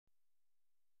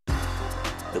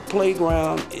The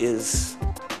playground is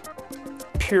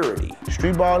purity.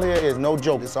 Street ball here is no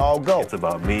joke, it's all go. It's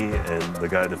about me and the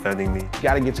guy defending me. You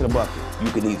gotta get to the bucket.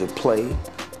 You can either play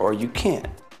or you can't.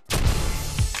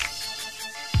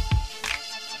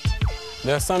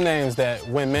 There are some names that,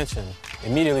 when mentioned,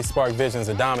 immediately spark visions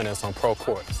of dominance on pro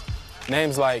courts.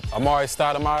 Names like Amari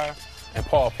Stoudemire and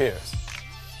Paul Pierce.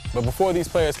 But before these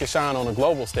players could shine on a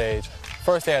global stage,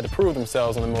 first they had to prove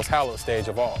themselves on the most hallowed stage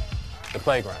of all, the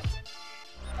playground.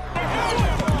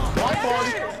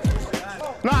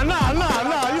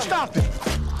 Nah, you stopped it.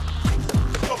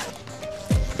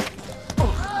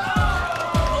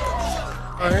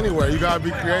 Anyway, you gotta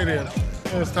be creative.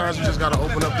 There's times you just gotta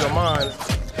open up your mind,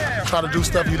 try to do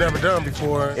stuff you've never done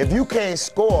before. If you can't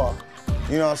score,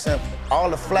 you know what I'm saying, all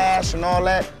the flash and all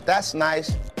that, that's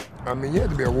nice. I mean, you have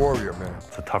to be a warrior, man.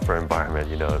 It's a tougher environment,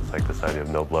 you know, it's like this idea of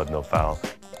no blood, no foul.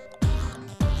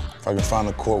 If I could find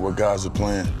a court where guys are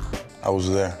playing, I was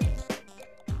there.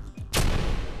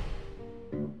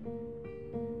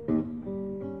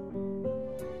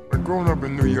 Growing up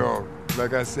in New York,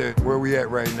 like I said, where we at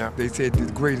right now, they said the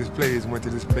greatest players went to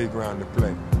this playground to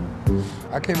play.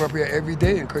 I came up here every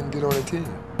day and couldn't get on a team.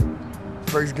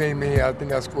 First game in here, I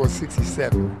think I scored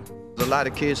 67. There's a lot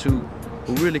of kids who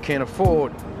really can't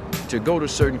afford to go to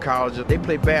certain colleges. They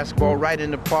play basketball right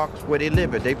in the parks where they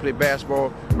live at. They play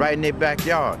basketball right in their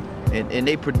backyard, and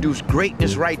they produce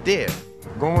greatness right there.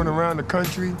 Going around the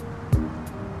country,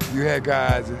 you had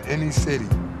guys in any city.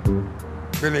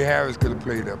 Billy Harris could have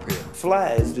played up here.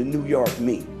 Fly is the New York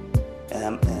me,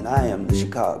 and I am the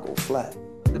Chicago Fly.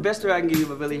 The best story I can give you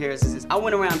about Billy Harris is this. I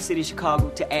went around the city of Chicago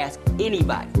to ask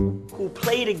anybody who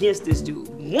played against this dude.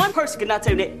 One person could not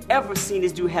tell me they ever seen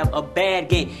this dude have a bad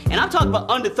game. And I'm talking about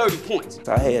under 30 points.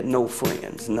 I had no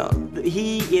friends, none.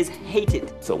 He is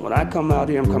hated. So when I come out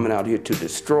here, I'm coming out here to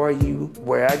destroy you.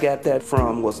 Where I got that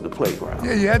from was the playground.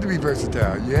 Yeah, you had to be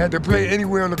versatile. You had to play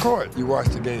anywhere on the court. You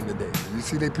watched the game today. You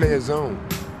see they play a zone.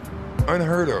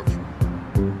 Unheard of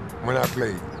when I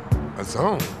played a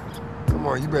zone. Come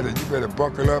on, you better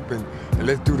buckle up and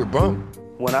let's do the bump.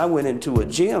 When I went into a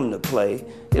gym to play,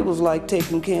 it was like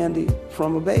taking candy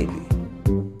from a baby.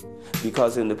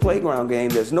 Because in the playground game,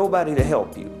 there's nobody to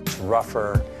help you. It's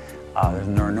rougher,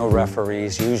 there are no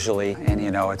referees usually, and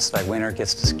you know, it's like winner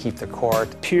gets to keep the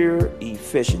court. Pure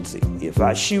efficiency. If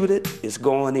I shoot it, it's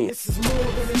going in.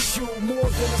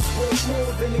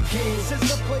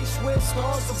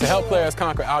 To help players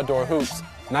conquer outdoor hoops,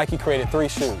 Nike created 3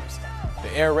 shoes,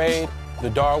 the Air Raid, the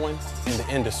Darwin, and the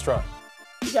Ndestrukt.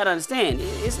 You gotta understand,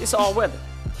 it's all weather.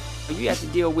 You have to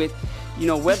deal with, you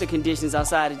know, weather conditions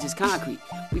outside of just concrete.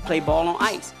 We play ball on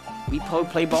ice. We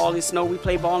play ball in snow, we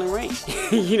play ball in rain.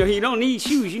 You know, you don't need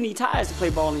shoes, you need tires to play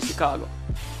ball in Chicago.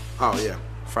 Oh yeah,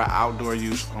 for outdoor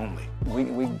use only.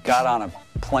 We got on a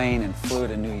plane and flew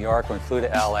to New York, and we flew to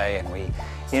LA, and we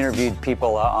interviewed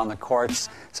people on the courts,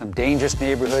 some dangerous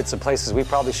neighborhoods, some places we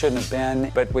probably shouldn't have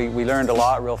been, but we learned a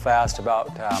lot real fast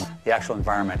about the actual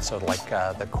environment, so like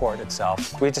the court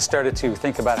itself. We just started to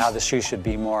think about how the shoe should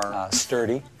be more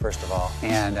sturdy, first of all,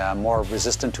 and more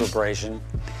resistant to abrasion,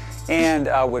 and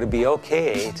would it be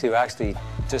okay to actually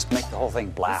just make the whole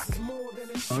thing black?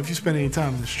 If you spend any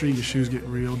time in the street, your shoes get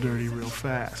real dirty real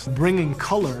fast. Bringing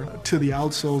color to the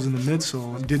outsoles and the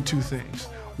midsole did 2 things.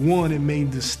 One, it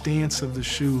made the stance of the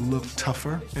shoe look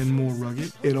tougher and more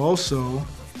rugged. It also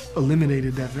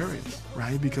eliminated that variable,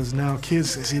 right? Because now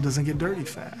kids say it doesn't get dirty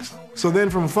fast. So then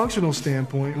from a functional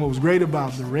standpoint, what was great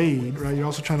about the Raid, right, you're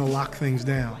also trying to lock things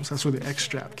down. So that's where the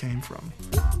X-strap came from.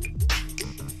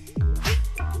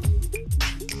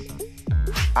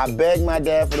 I begged my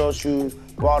dad for those shoes,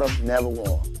 bought them, never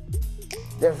wore them.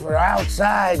 They're for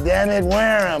outside, damn it,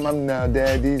 wear them. I'm no,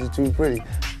 Dad, these are too pretty.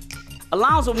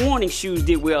 Alonzo Mourning's shoes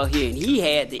did well here, and he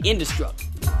had the Ndestrukt.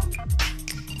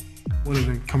 One of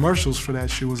the commercials for that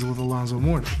shoe was with Alonzo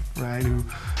Mourning, right, who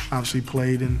obviously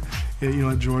played in, you know,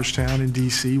 at Georgetown in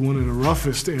D.C., one of the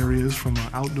roughest areas from an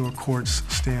outdoor courts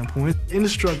standpoint.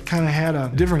 Ndestrukt kind of had a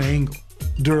different angle.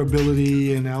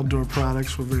 Durability and outdoor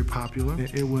products were very popular.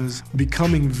 It was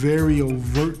becoming very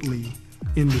overtly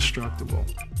indestructible.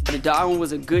 The Darwin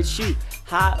was a good shoe.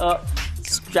 High up,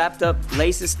 strapped up,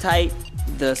 laces tight.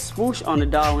 The swoosh on the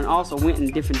Darwin also went in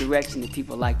a different direction that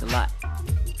people liked a lot.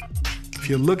 If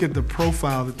you look at the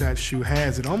profile that that shoe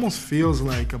has, it almost feels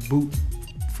like a boot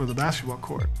for the basketball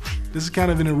court. This is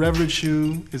kind of an irreverent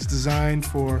shoe. It's designed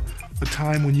for a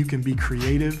time when you can be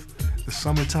creative, the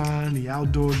summertime, the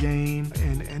outdoor game,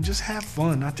 and just have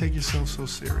fun, not take yourself so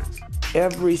serious.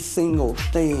 Every single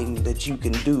thing that you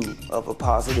can do of a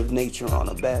positive nature on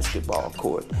a basketball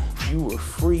court, you were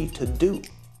free to do.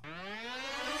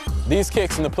 These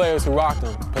kicks and the players who rock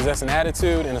them possess an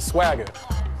attitude and a swagger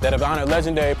that have honored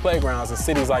legendary playgrounds in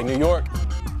cities like New York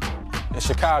and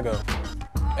Chicago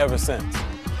ever since.